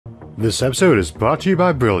This episode is brought to you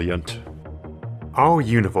by Brilliant. Our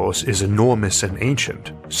universe is enormous and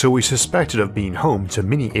ancient, so we suspect it of being home to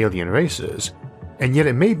many alien races, and yet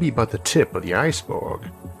it may be but the tip of the iceberg.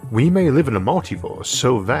 We may live in a multiverse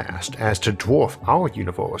so vast as to dwarf our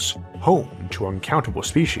universe, home to uncountable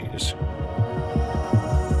species.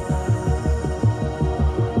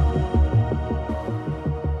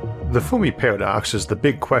 The Fermi Paradox is the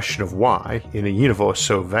big question of why, in a universe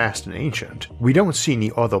so vast and ancient, we don't see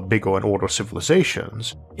any other bigger and older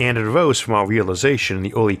civilizations, and it arose from our realization in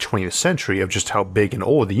the early 20th century of just how big and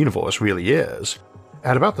old the universe really is.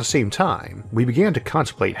 At about the same time, we began to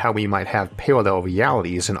contemplate how we might have parallel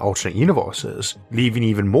realities in alternate universes, leaving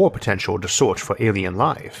even more potential to search for alien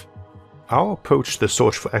life. Our approach to the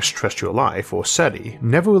search for extraterrestrial life, or SETI,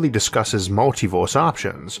 never really discusses multiverse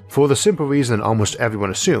options, for the simple reason that almost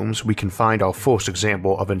everyone assumes we can find our first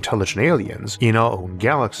example of intelligent aliens in our own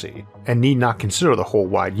galaxy, and need not consider the whole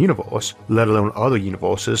wide universe, let alone other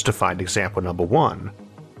universes to find example number 1.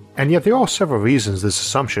 And yet there are several reasons this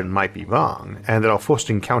assumption might be wrong, and that our first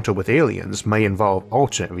encounter with aliens may involve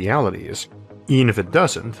alternate realities. Even if it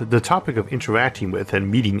doesn't, the topic of interacting with and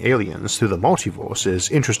meeting aliens through the multiverse is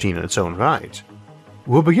interesting in its own right.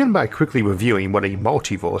 We'll begin by quickly reviewing what a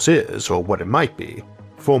multiverse is, or what it might be.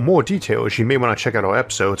 For more details, you may want to check out our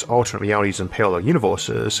episodes Alternate Realities and Parallel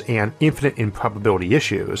Universes and Infinite Improbability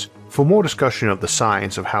Issues for more discussion of the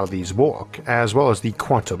science of how these work, as well as the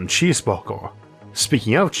quantum cheeseburger.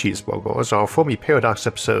 Speaking of cheeseburgers, our Fermi Paradox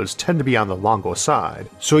episodes tend to be on the longer side,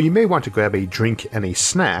 so you may want to grab a drink and a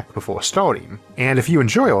snack before starting, and if you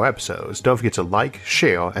enjoy our episodes, don't forget to like,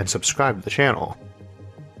 share, and subscribe to the channel.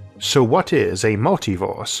 So what is a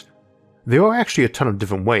multiverse? There are actually a ton of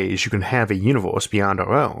different ways you can have a universe beyond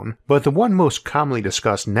our own, but the one most commonly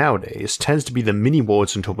discussed nowadays tends to be the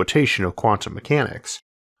many-worlds interpretation of quantum mechanics.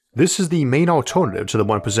 This is the main alternative to the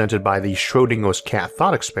one presented by the Schrödinger's cat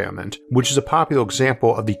thought experiment, which is a popular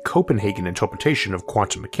example of the Copenhagen interpretation of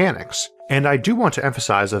quantum mechanics, and I do want to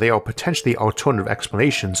emphasize that they are potentially alternative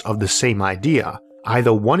explanations of the same idea.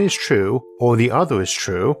 Either one is true, or the other is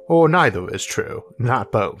true, or neither is true,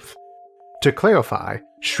 not both. To clarify,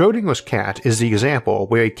 Schrödinger's cat is the example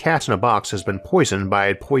where a cat in a box has been poisoned by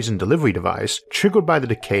a poison delivery device triggered by the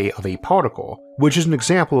decay of a particle, which is an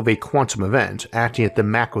example of a quantum event acting at the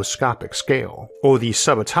macroscopic scale, or the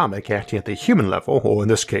subatomic acting at the human level, or in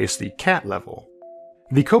this case the cat level.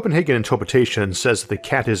 The Copenhagen interpretation says that the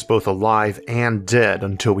cat is both alive and dead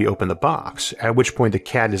until we open the box, at which point the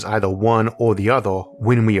cat is either one or the other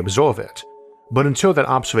when we observe it. But until that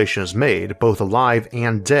observation is made, both alive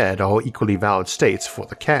and dead are equally valid states for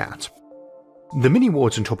the cat. The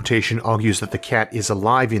many-worlds interpretation argues that the cat is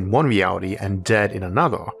alive in one reality and dead in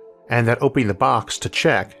another, and that opening the box to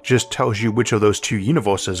check just tells you which of those two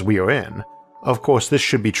universes we are in. Of course, this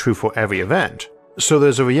should be true for every event. So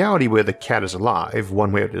there's a reality where the cat is alive,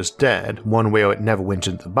 one where it is dead, one where it never went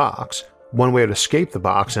into the box, one where it escaped the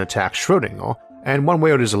box and attacked Schrödinger, and one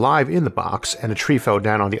where it is alive in the box and a tree fell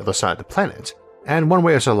down on the other side of the planet, and one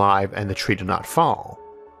where it's alive and the tree did not fall.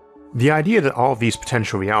 The idea that all of these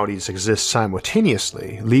potential realities exist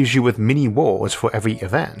simultaneously leaves you with many worlds for every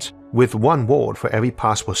event, with one world for every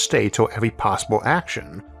possible state or every possible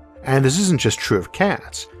action. And this isn't just true of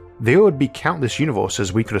cats. There would be countless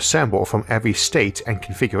universes we could assemble from every state and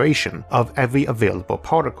configuration of every available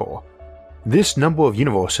particle. This number of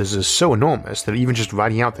universes is so enormous that even just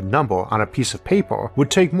writing out the number on a piece of paper would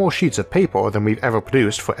take more sheets of paper than we've ever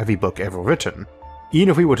produced for every book ever written. Even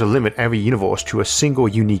if we were to limit every universe to a single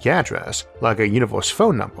unique address, like a universe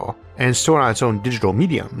phone number, and store it on its own digital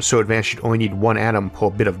medium so advanced you'd only need one atom per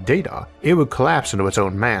bit of data, it would collapse into its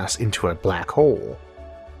own mass into a black hole.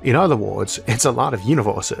 In other words, it's a lot of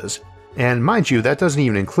universes. And mind you, that doesn't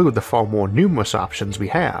even include the far more numerous options we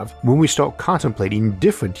have when we start contemplating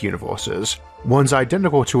different universes, ones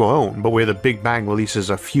identical to our own but where the Big Bang releases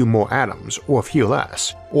a few more atoms, or a few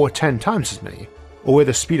less, or 10 times as many, or where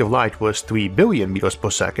the speed of light was 3 billion meters per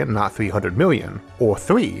second, not 300 million, or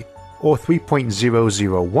 3, or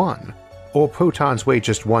 3.001, or protons weigh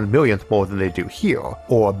just 1 millionth more than they do here,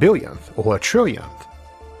 or a billionth, or a trillionth.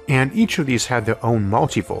 And each of these have their own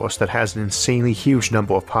multiverse that has an insanely huge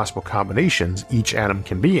number of possible combinations each atom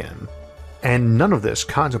can be in. And none of this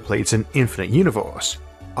contemplates an infinite universe.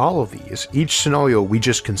 All of these, each scenario we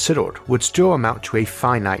just considered, would still amount to a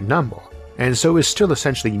finite number, and so is still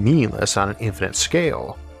essentially meaningless on an infinite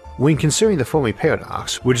scale. When considering the Fermi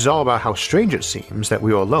Paradox, which is all about how strange it seems that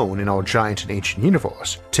we are alone in our giant and ancient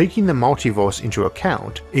universe, taking the multiverse into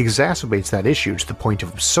account exacerbates that issue to the point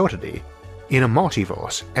of absurdity. In a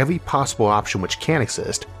multiverse, every possible option which can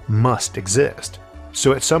exist must exist.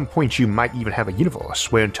 so at some point you might even have a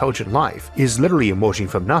universe where intelligent life is literally emerging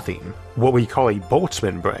from nothing, what we call a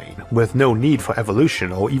Boltzmann brain, with no need for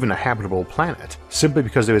evolution or even a habitable planet, simply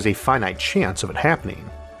because there is a finite chance of it happening.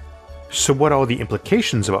 So what are the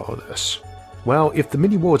implications of all of this? Well, if the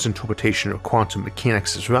mini-world's interpretation of quantum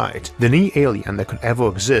mechanics is right, then any alien that could ever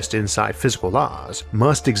exist inside physical laws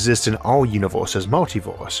must exist in all universes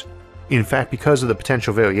multiverse. In fact, because of the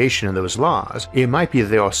potential variation in those laws, it might be that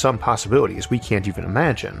there are some possibilities we can't even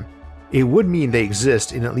imagine. It would mean they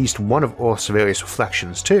exist in at least one of Earth's various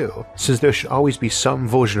reflections too, since there should always be some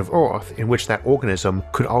version of Earth in which that organism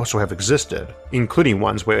could also have existed, including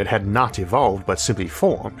ones where it had not evolved but simply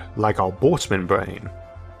formed, like our Boltzmann brain.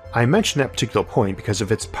 I mention that particular point because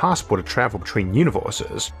if it's possible to travel between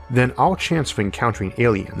universes, then our chance of encountering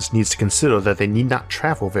aliens needs to consider that they need not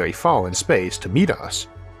travel very far in space to meet us.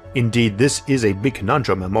 Indeed, this is a big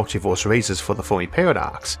conundrum a multiverse raises for the Fermi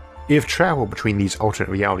Paradox. If travel between these alternate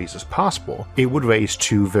realities is possible, it would raise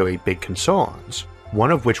two very big concerns,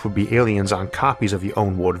 one of which would be aliens on copies of your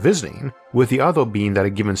own world visiting, with the other being that a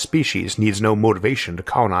given species needs no motivation to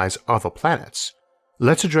colonize other planets.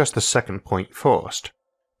 Let's address the second point first.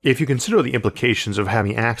 If you consider the implications of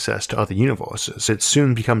having access to other universes, it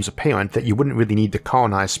soon becomes apparent that you wouldn't really need to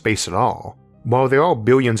colonize space at all. While there are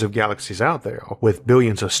billions of galaxies out there, with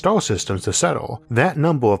billions of star systems to settle, that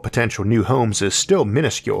number of potential new homes is still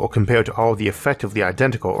minuscule compared to all the effectively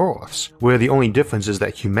identical Earths, where the only difference is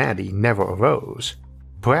that humanity never arose.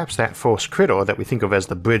 Perhaps that first critter that we think of as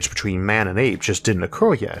the bridge between man and ape just didn't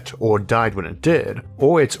occur yet, or died when it did,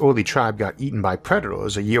 or its early tribe got eaten by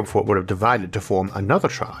predators a year before it would have divided to form another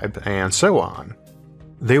tribe, and so on.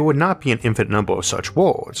 There would not be an infinite number of such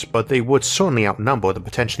worlds, but they would certainly outnumber the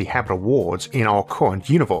potentially habitable worlds in our current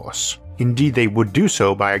universe. Indeed, they would do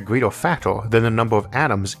so by a greater factor than the number of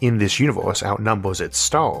atoms in this universe outnumbers its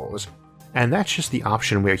stars. And that's just the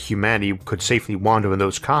option where humanity could safely wander in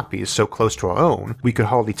those copies so close to our own we could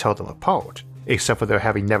hardly tell them apart, except for their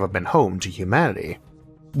having never been home to humanity.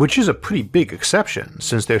 Which is a pretty big exception,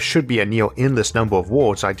 since there should be a near endless number of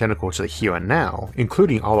worlds identical to the here and now,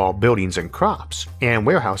 including all our buildings and crops, and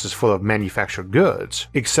warehouses full of manufactured goods,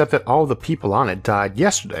 except that all the people on it died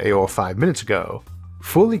yesterday or 5 minutes ago.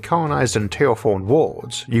 Fully colonized and terraformed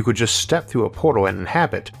worlds you could just step through a portal and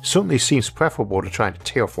inhabit certainly seems preferable to trying to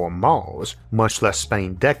terraform Mars, much less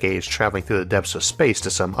spending decades traveling through the depths of space to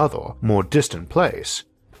some other, more distant place.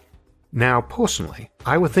 Now, personally,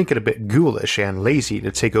 I would think it a bit ghoulish and lazy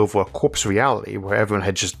to take over a corpse reality where everyone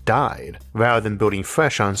had just died, rather than building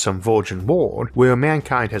fresh on some virgin world where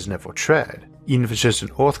mankind has never tread, even if it's just an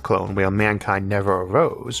Earth clone where mankind never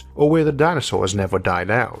arose, or where the dinosaurs never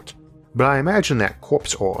died out. But I imagine that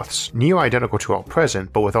corpse Earths, near identical to our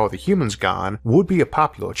present but with all the humans gone, would be a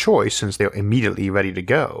popular choice since they're immediately ready to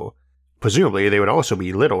go. Presumably, they would also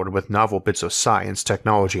be littered with novel bits of science,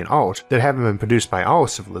 technology, and art that haven't been produced by our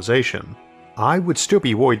civilization. I would still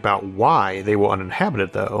be worried about why they were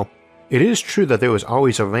uninhabited though. It is true that there was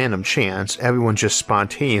always a random chance everyone just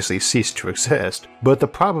spontaneously ceased to exist, but the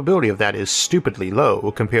probability of that is stupidly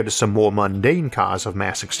low compared to some more mundane cause of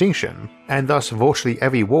mass extinction, and thus virtually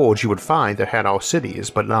every world you would find that had our cities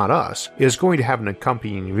but not us is going to have an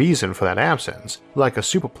accompanying reason for that absence, like a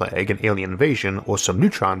super plague, an alien invasion, or some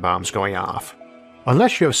neutron bombs going off.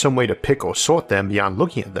 Unless you have some way to pick or sort them beyond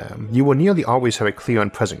looking at them, you will nearly always have a clear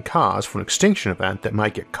and present cause for an extinction event that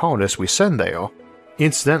might get colonists we send there.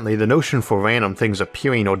 Incidentally, the notion for random things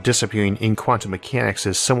appearing or disappearing in quantum mechanics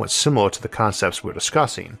is somewhat similar to the concepts we're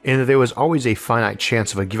discussing, in that there is always a finite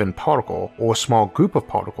chance of a given particle or small group of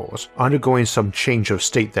particles undergoing some change of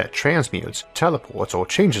state that transmutes, teleports, or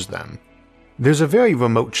changes them. There's a very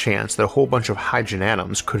remote chance that a whole bunch of hydrogen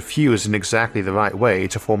atoms could fuse in exactly the right way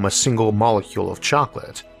to form a single molecule of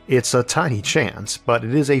chocolate. It's a tiny chance, but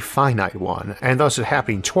it is a finite one, and thus it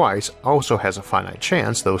happening twice also has a finite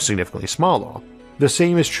chance, though significantly smaller. The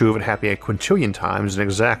same is true of it happening a quintillion times in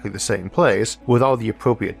exactly the same place, with all the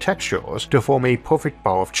appropriate textures to form a perfect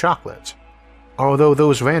bar of chocolate. Although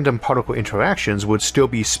those random particle interactions would still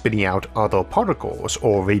be spitting out other particles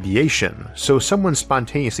or radiation, so someone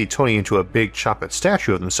spontaneously turning into a big chocolate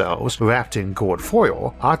statue of themselves wrapped in gold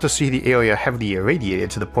foil ought to see the area heavily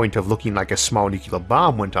irradiated to the point of looking like a small nuclear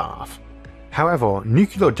bomb went off. However,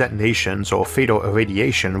 nuclear detonations or fatal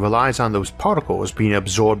irradiation relies on those particles being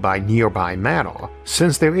absorbed by nearby matter,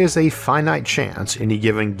 since there is a finite chance any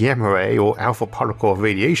given gamma ray or alpha particle of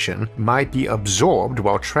radiation might be absorbed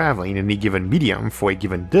while traveling in any given medium for a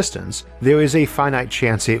given distance. There is a finite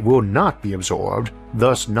chance it will not be absorbed,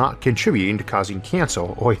 thus not contributing to causing cancer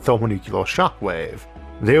or a thermonuclear shockwave.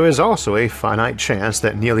 There is also a finite chance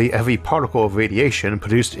that nearly every particle of radiation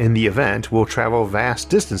produced in the event will travel vast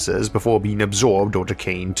distances before being absorbed or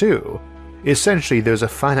decaying too. Essentially, there's a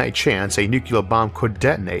finite chance a nuclear bomb could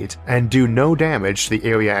detonate and do no damage to the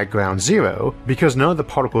area at ground zero because none of the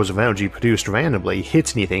particles of energy produced randomly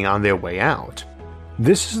hit anything on their way out.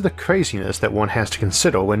 This is the craziness that one has to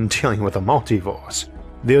consider when dealing with a multiverse.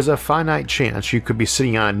 There's a finite chance you could be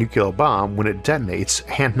sitting on a nuclear bomb when it detonates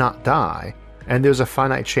and not die, and there's a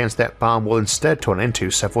finite chance that bomb will instead turn into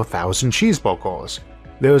several thousand cheeseburgers.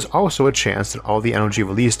 There is also a chance that all the energy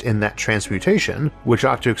released in that transmutation, which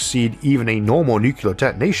ought to exceed even a normal nuclear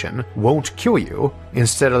detonation, won't kill you,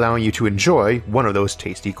 instead allowing you to enjoy one of those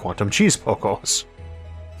tasty quantum cheeseburgers.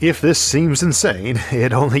 If this seems insane,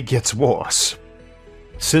 it only gets worse.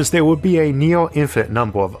 Since there would be a near-infinite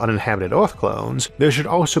number of uninhabited Earth clones, there should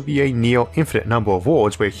also be a near-infinite number of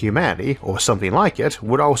worlds where humanity, or something like it,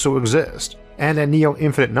 would also exist, and a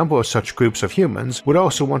near-infinite number of such groups of humans would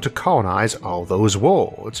also want to colonize all those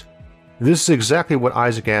worlds. This is exactly what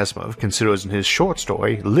Isaac Asimov considers in his short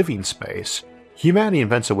story Living Space. Humanity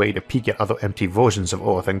invents a way to peek at other empty versions of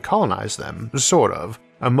Earth and colonize them, sort of,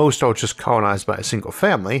 and most are just colonized by a single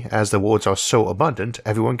family, as the worlds are so abundant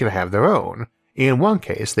everyone can have their own. In one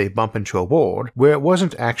case, they bump into a world where it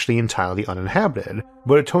wasn't actually entirely uninhabited,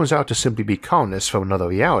 but it turns out to simply be colonists from another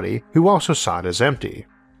reality who also saw it as empty.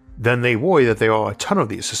 Then they worry that there are a ton of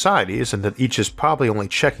these societies and that each is probably only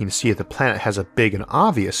checking to see if the planet has a big and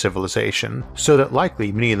obvious civilization, so that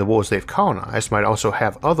likely many of the worlds they've colonized might also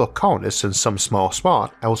have other colonists in some small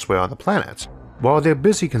spot elsewhere on the planet. While they're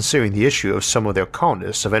busy considering the issue of some of their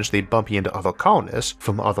colonists eventually bumping into other colonists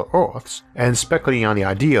from other Earths, and speculating on the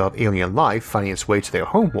idea of alien life finding its way to their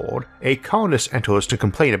homeworld, a colonist enters to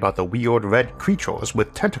complain about the weird red creatures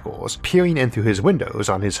with tentacles peering in through his windows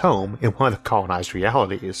on his home in one of the colonized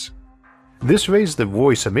realities. This raises the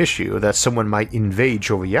worrisome issue that someone might invade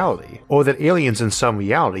your reality, or that aliens in some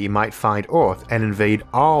reality might find Earth and invade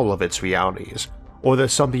all of its realities, or that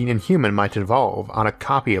something inhuman might evolve on a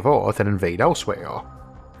copy of Earth and invade elsewhere.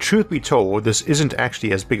 Truth be told, this isn't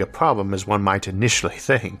actually as big a problem as one might initially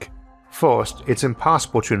think. First, it's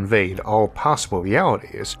impossible to invade all possible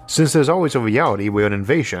realities, since there's always a reality where an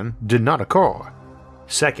invasion did not occur.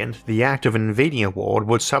 Second, the act of invading a world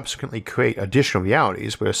would subsequently create additional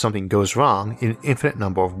realities where something goes wrong in an infinite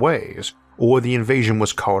number of ways, or the invasion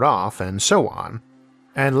was called off, and so on.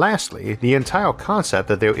 And lastly, the entire concept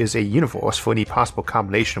that there is a universe for any possible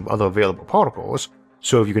combination of other available particles,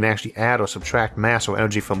 so if you can actually add or subtract mass or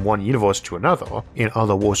energy from one universe to another, in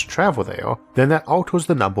other words travel there, then that alters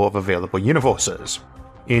the number of available universes.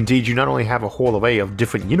 Indeed, you not only have a whole array of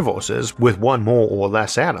different universes with one more or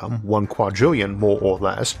less atom, one quadrillion more or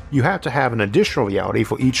less, you have to have an additional reality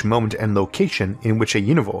for each moment and location in which a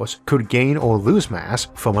universe could gain or lose mass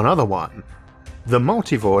from another one. The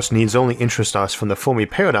multiverse needs only interest us from the Fermi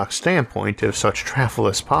Paradox standpoint if such travel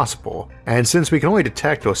is possible, and since we can only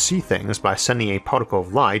detect or see things by sending a particle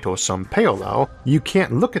of light or some parallel, you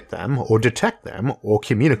can't look at them or detect them or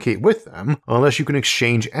communicate with them unless you can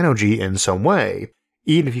exchange energy in some way.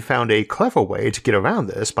 Even if you found a clever way to get around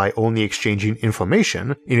this by only exchanging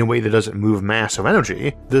information in a way that doesn't move mass or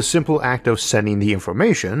energy, the simple act of sending the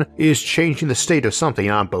information is changing the state of something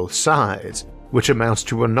on both sides, which amounts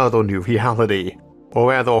to another new reality,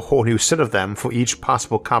 or rather a whole new set of them for each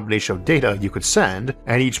possible combination of data you could send,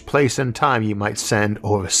 and each place and time you might send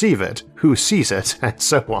or receive it, who sees it, and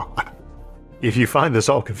so on. If you find this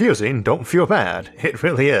all confusing, don't feel bad, it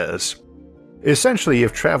really is. Essentially,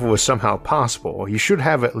 if travel is somehow possible, you should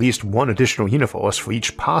have at least one additional universe for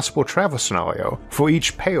each possible travel scenario for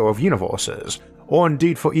each pair of universes, or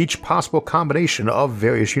indeed for each possible combination of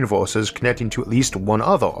various universes connecting to at least one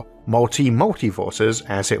other, multiverses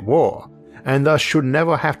as it were, and thus should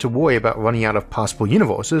never have to worry about running out of possible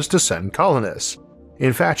universes to send colonists.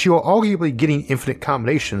 In fact, you are arguably getting infinite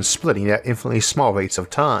combinations splitting at infinitely small rates of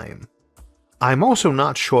time. I'm also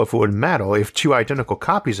not sure if it would matter if two identical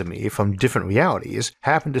copies of me from different realities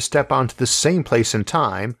happen to step onto the same place and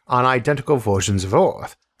time on identical versions of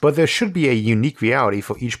Earth, but there should be a unique reality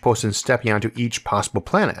for each person stepping onto each possible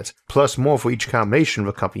planet, plus more for each combination of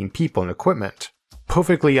accompanying people and equipment.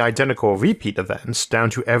 Perfectly identical repeat events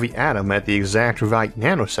down to every atom at the exact right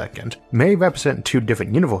nanosecond may represent two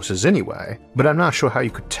different universes anyway, but I'm not sure how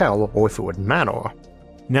you could tell or if it would matter.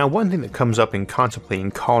 Now, one thing that comes up in contemplating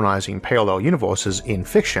colonizing parallel universes in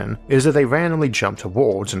fiction is that they randomly jump to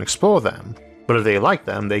worlds and explore them, but if they like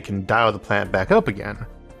them, they can dial the planet back up again.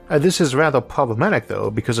 This is rather problematic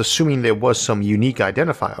though, because assuming there was some unique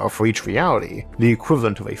identifier for each reality, the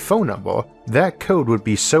equivalent of a phone number, that code would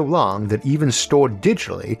be so long that even stored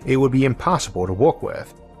digitally, it would be impossible to work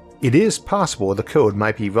with. It is possible the code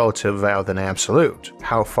might be relative rather than absolute,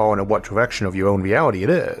 how far and in what direction of your own reality it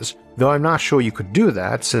is, though I'm not sure you could do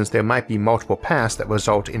that since there might be multiple paths that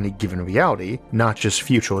result in a given reality, not just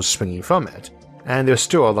futures springing from it, and there's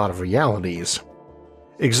still a lot of realities.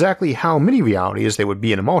 Exactly how many realities there would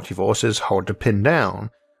be in a multiverse is hard to pin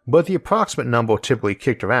down, but the approximate number typically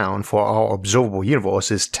kicked around for our observable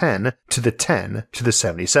universe is 10 to the 10 to the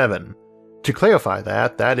 77. To clarify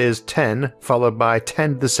that, that is 10 followed by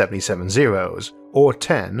 10 to the 77 zeros, or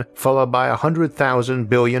 10 followed by 100,000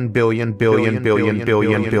 billion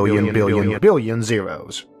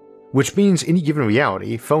zeros, which means any given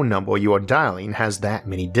reality phone number you are dialing has that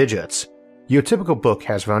many digits. Your typical book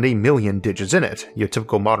has around 1 million digits in it, your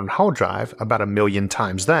typical modern hard drive about 1 million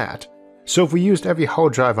times that. So if we used every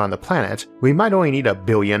hard drive on the planet, we might only need 1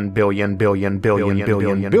 billion times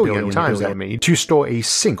that many to store a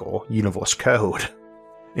single universe code.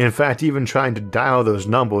 In fact, even trying to dial those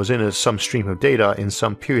numbers in as some stream of data in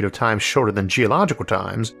some period of time shorter than geological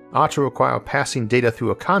times ought to require passing data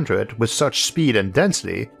through a conduit with such speed and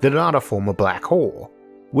density that it ought to form a black hole.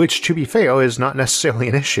 Which, to be fair, is not necessarily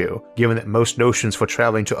an issue, given that most notions for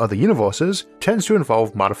traveling to other universes tends to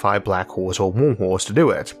involve modified black holes or wormholes to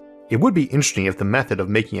do it. It would be interesting if the method of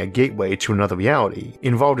making a gateway to another reality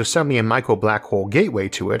involved assembling a micro black hole gateway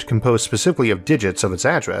to it composed specifically of digits of its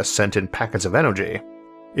address sent in packets of energy.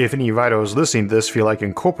 If any writers listening to this feel like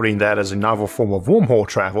incorporating that as a novel form of wormhole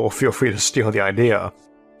travel, feel free to steal the idea.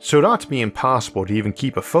 So it ought to be impossible to even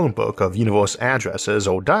keep a phone book of universe addresses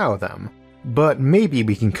or dial them. But maybe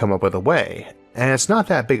we can come up with a way, and it's not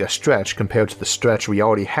that big a stretch compared to the stretch we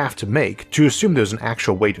already have to make to assume there's an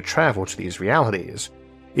actual way to travel to these realities.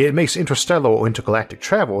 It makes interstellar or intergalactic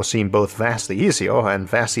travel seem both vastly easier and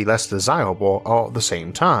vastly less desirable all at the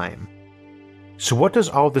same time. So what does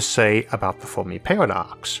all this say about the Fermi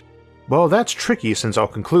Paradox? Well, that's tricky since our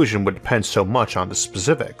conclusion would depend so much on the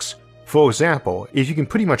specifics. For example, if you can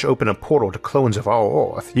pretty much open a portal to clones of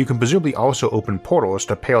our Earth, you can presumably also open portals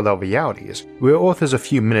to parallel realities, where Earth is a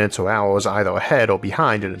few minutes or hours either ahead or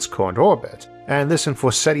behind in its current orbit, and listen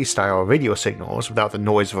for SETI-style radio signals without the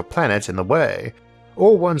noise of a planet in the way,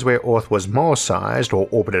 or ones where Earth was Mars-sized or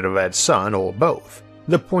orbited a red sun, or both.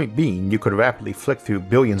 The point being, you could rapidly flick through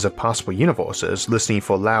billions of possible universes listening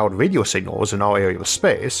for loud radio signals in our area of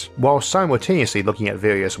space, while simultaneously looking at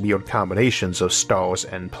various weird combinations of stars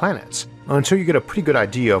and planets, until you get a pretty good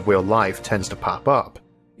idea of where life tends to pop up.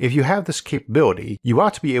 If you have this capability, you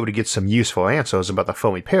ought to be able to get some useful answers about the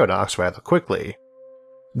Fermi Paradox rather quickly.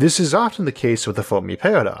 This is often the case with the Fermi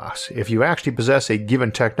Paradox. If you actually possess a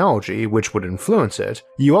given technology which would influence it,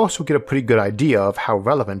 you also get a pretty good idea of how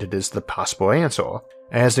relevant it is to the possible answer.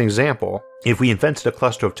 As an example, if we invented a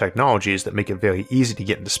cluster of technologies that make it very easy to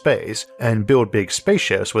get into space, and build big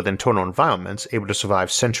spaceships with internal environments able to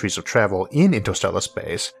survive centuries of travel in interstellar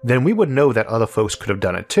space, then we would know that other folks could have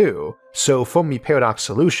done it too. So Fermi Paradox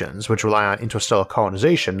solutions, which rely on interstellar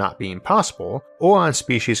colonization not being possible, or on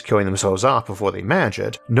species killing themselves off before they manage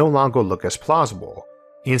it, no longer look as plausible.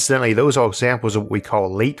 Incidentally, those are examples of what we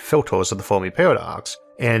call late filters of the Fermi Paradox,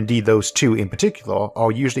 and indeed those two in particular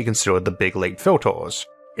are usually considered the big late filters.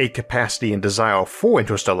 A capacity and desire for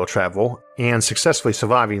interstellar travel, and successfully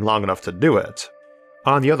surviving long enough to do it.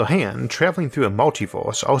 On the other hand, traveling through a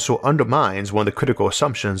multiverse also undermines one of the critical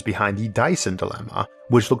assumptions behind the Dyson dilemma,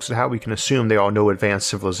 which looks at how we can assume there are no advanced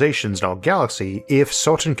civilizations in our galaxy if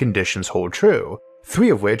certain conditions hold true,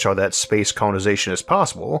 3 of which are that space colonization is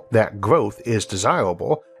possible, that growth is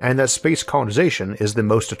desirable, and that space colonization is the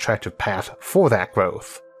most attractive path for that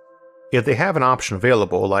growth. If they have an option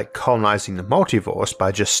available like colonizing the multiverse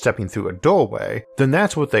by just stepping through a doorway, then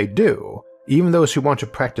that's what they do. Even those who want to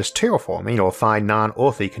practice terraforming or find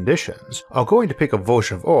non-earthly conditions are going to pick a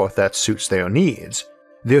version of Earth that suits their needs.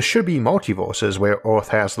 There should be multiverses where Earth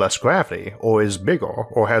has less gravity, or is bigger,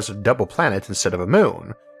 or has a double planet instead of a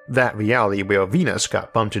moon. That reality where Venus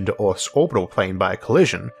got bumped into Earth's orbital plane by a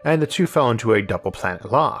collision, and the two fell into a double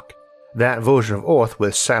planet lock. That version of Earth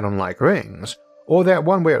with Saturn-like rings. Or that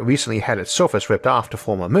one where it recently had its surface ripped off to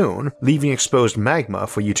form a moon, leaving exposed magma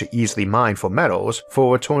for you to easily mine for metals for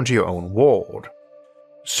a return to your own world.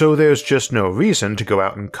 So there's just no reason to go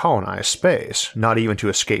out and colonize space, not even to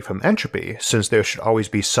escape from entropy, since there should always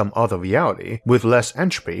be some other reality with less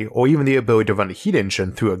entropy or even the ability to run a heat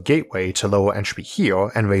engine through a gateway to lower entropy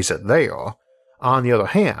here and raise it there. On the other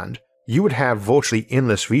hand, you would have virtually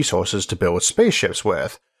endless resources to build spaceships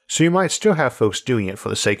with, so you might still have folks doing it for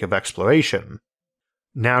the sake of exploration.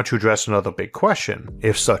 Now to address another big question,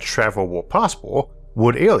 if such travel were possible,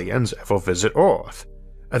 would aliens ever visit Earth?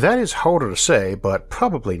 That is harder to say, but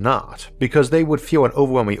probably not, because they would feel an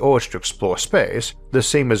overwhelming urge to explore space, the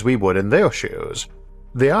same as we would in their shoes.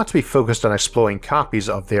 They ought to be focused on exploring copies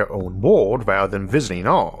of their own world rather than visiting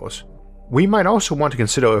ours. We might also want to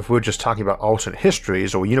consider if we're just talking about alternate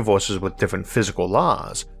histories or universes with different physical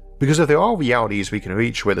laws, because if there are realities we can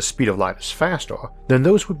reach where the speed of light is faster, then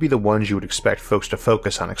those would be the ones you would expect folks to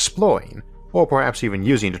focus on exploring, or perhaps even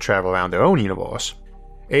using to travel around their own universe.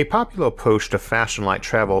 A popular approach to faster light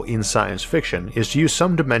travel in science fiction is to use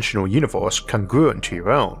some dimensional universe congruent to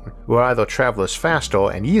your own, where either travel is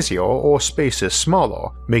faster and easier or space is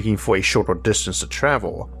smaller, making for a shorter distance to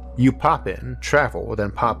travel. You pop in, travel,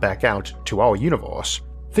 then pop back out to our universe.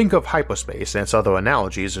 Think of hyperspace and its other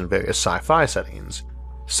analogies in various sci-fi settings.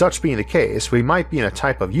 Such being the case, we might be in a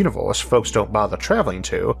type of universe folks don't bother traveling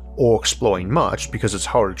to or exploring much because it's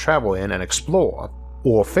hard to travel in and explore,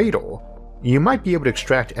 or fatal. You might be able to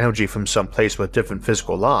extract energy from some place with different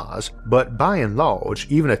physical laws, but by and large,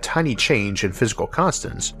 even a tiny change in physical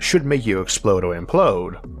constants should make you explode or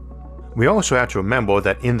implode. We also have to remember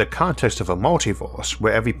that in the context of a multiverse,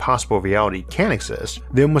 where every possible reality can exist,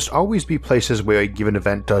 there must always be places where a given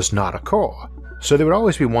event does not occur, so there would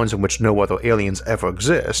always be ones in which no other aliens ever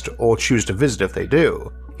exist, or choose to visit if they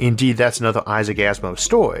do. Indeed, that's another Isaac Asimov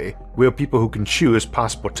story, where people who can choose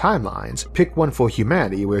possible timelines pick one for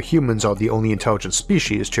humanity where humans are the only intelligent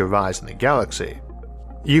species to arise in the galaxy.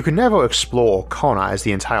 You can never explore or colonize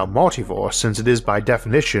the entire multiverse since it is by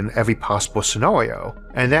definition every possible scenario,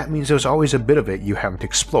 and that means there's always a bit of it you haven't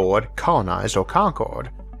explored, colonized, or conquered.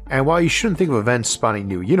 And while you shouldn't think of events spawning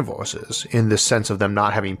new universes, in the sense of them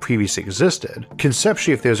not having previously existed,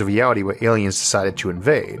 conceptually if there's a reality where aliens decided to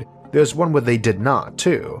invade, there's one where they did not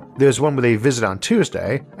too. There's one where they visited on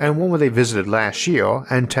Tuesday, and one where they visited last year,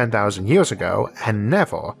 and 10,000 years ago, and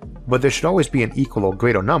never, but there should always be an equal or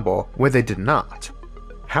greater number where they did not.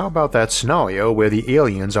 How about that scenario where the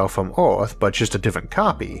aliens are from Earth but just a different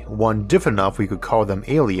copy, one different enough we could call them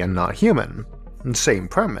alien not human? Same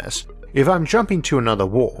premise. If I'm jumping to another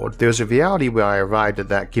world, there's a reality where I arrived at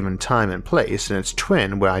that given time and place and its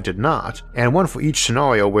twin where I did not, and one for each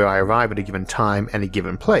scenario where I arrive at a given time and a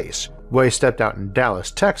given place, where I stepped out in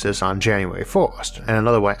Dallas, Texas on January 1st, and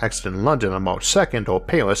another where I exited in London on March 2nd or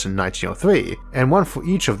Paris in 1903, and one for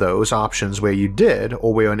each of those options where you did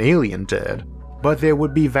or where an alien did. But there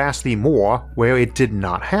would be vastly more where it did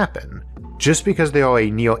not happen. Just because there are a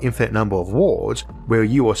near infinite number of worlds where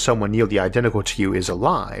you or someone nearly identical to you is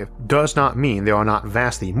alive, does not mean there are not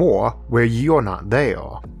vastly more where you're not there.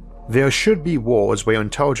 There should be worlds where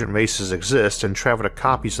intelligent races exist and travel to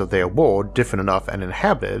copies of their world different enough and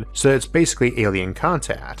inhabited so that it's basically alien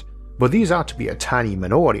contact, but these ought to be a tiny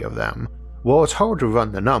minority of them. While it's hard to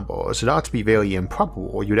run the numbers, it ought to be very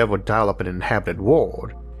improbable you'd ever dial up an inhabited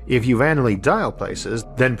world. If you randomly dial places,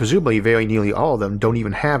 then presumably very nearly all of them don't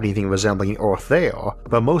even have anything resembling Earth there,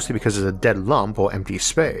 but mostly because it's a dead lump or empty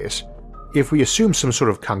space. If we assume some sort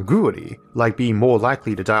of congruity, like being more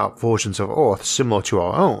likely to dial up versions of Earth similar to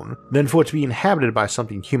our own, then for it to be inhabited by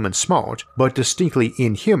something human smart, but distinctly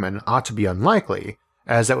inhuman ought to be unlikely,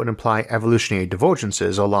 as that would imply evolutionary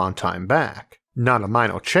divergences a long time back, not a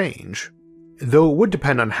minor change. Though it would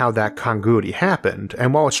depend on how that congruity happened,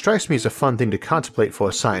 and while it strikes me as a fun thing to contemplate for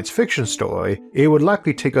a science fiction story, it would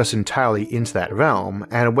likely take us entirely into that realm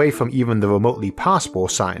and away from even the remotely possible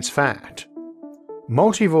science fact.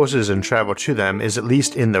 Multiverses and travel to them is at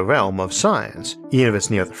least in the realm of science, even if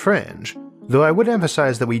it's near the fringe, though I would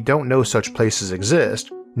emphasize that we don't know such places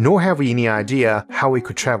exist, nor have we any idea how we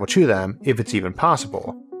could travel to them if it's even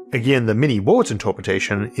possible. Again, the many worlds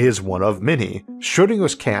interpretation is one of many,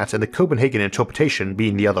 Schrödinger's cat and the Copenhagen interpretation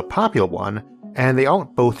being the other popular one, and they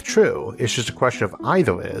aren't both true, it's just a question of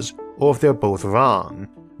either is, or if they're both wrong.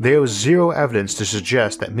 There is zero evidence to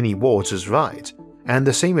suggest that many worlds is right, and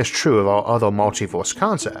the same is true of our other multiverse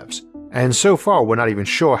concepts, and so far we're not even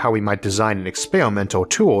sure how we might design an experiment or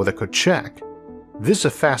tool that could check. This is a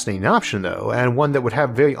fascinating option though, and one that would have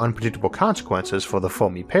very unpredictable consequences for the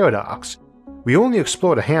Fermi Paradox. We only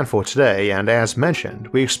explored a handful today, and as mentioned,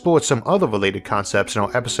 we explored some other related concepts in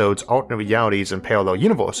our episodes Alternate Realities and Parallel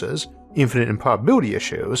Universes, Infinite Improbability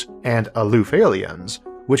Issues, and Aloof Aliens,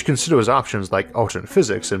 which considers options like alternate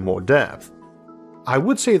physics in more depth. I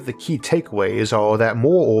would say that the key takeaways are that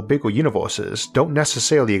more or bigger universes don't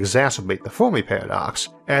necessarily exacerbate the Fermi Paradox,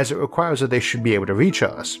 as it requires that they should be able to reach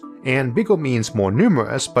us, and bigger means more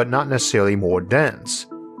numerous but not necessarily more dense.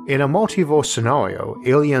 In a multiverse scenario,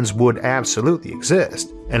 aliens would absolutely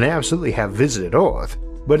exist, and absolutely have visited Earth,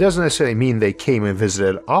 but it doesn't necessarily mean they came and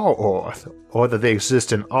visited our Earth, or that they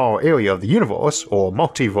exist in our area of the universe or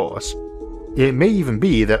multiverse. It may even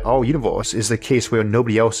be that our universe is the case where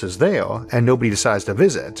nobody else is there and nobody decides to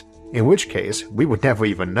visit, in which case we would never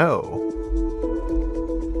even know.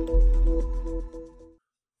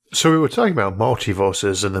 So we were talking about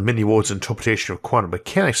multiverses and the Mini-Ward's interpretation of quantum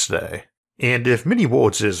mechanics today. And if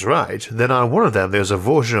Mini-Ward's is right, then on one of them there's a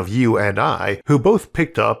version of you and I who both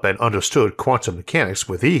picked up and understood quantum mechanics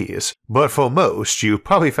with ease, but for most you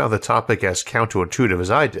probably found the topic as counterintuitive as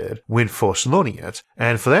I did when first learning it,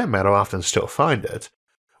 and for that matter often still find it.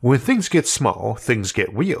 When things get small, things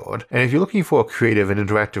get weird, and if you're looking for a creative and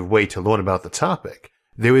interactive way to learn about the topic,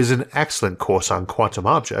 there is an excellent course on quantum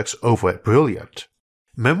objects over at Brilliant.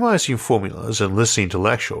 Memorizing formulas and listening to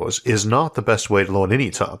lectures is not the best way to learn any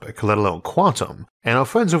topic, let alone quantum, and our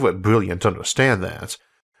friends over at Brilliant understand that.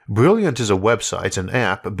 Brilliant is a website and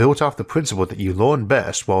app built off the principle that you learn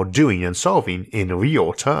best while doing and solving in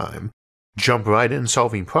real time. Jump right in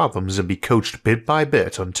solving problems and be coached bit by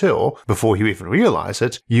bit until, before you even realize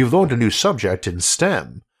it, you've learned a new subject in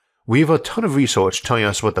STEM. We have a ton of research telling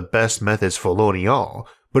us what the best methods for learning are,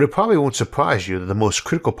 but it probably won't surprise you that the most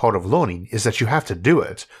critical part of learning is that you have to do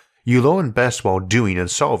it. You learn best while doing and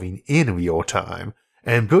solving in real time,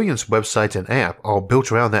 and Brilliant's website and app are built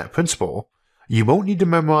around that principle. You won't need to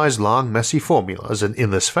memorize long, messy formulas and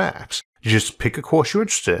endless facts. Just pick a course you're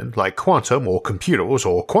interested in, like quantum or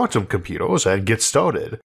quantum computers, and get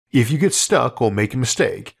started. If you get stuck or make a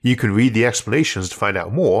mistake, you can read the explanations to find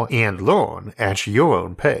out more and learn at your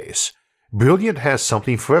own pace. Brilliant has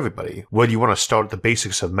something for everybody, whether you want to start at the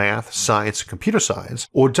basics of math, science, and computer science,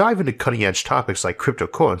 or dive into cutting-edge topics like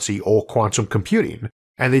cryptocurrency or quantum computing,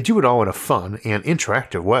 and they do it all in a fun and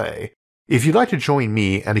interactive way. If you'd like to join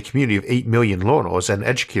me and a community of 8 million learners and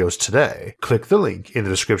educators today, click the link in the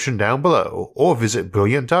description down below or visit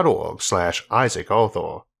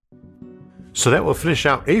brilliant.org/IsaacArthur. So that will finish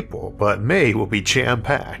out April, but May will be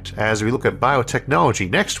jam-packed as we look at biotechnology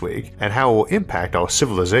next week and how it will impact our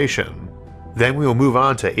civilization. Then we will move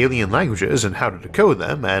on to alien languages and how to decode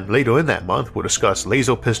them, and later in that month we'll discuss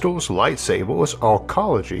laser pistols, lightsabers,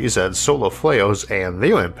 arcologies, and solar flares and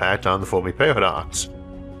their impact on the Fermi Paradox.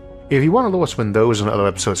 If you want to know us when those and other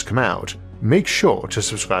episodes come out, make sure to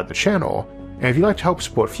subscribe to the channel, and if you'd like to help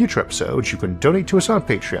support future episodes, you can donate to us on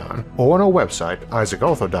Patreon or on our website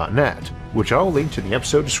isaacarthur.net, which I'll link in the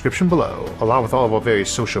episode description below, along with all of our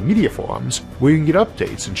various social media forums where you can get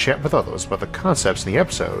updates and chat with others about the concepts in the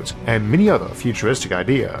episodes and many other futuristic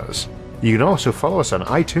ideas. You can also follow us on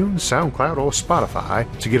iTunes, SoundCloud, or Spotify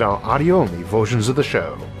to get our audio-only versions of the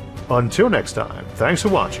show. Until next time, thanks for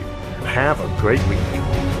watching, and have a great week.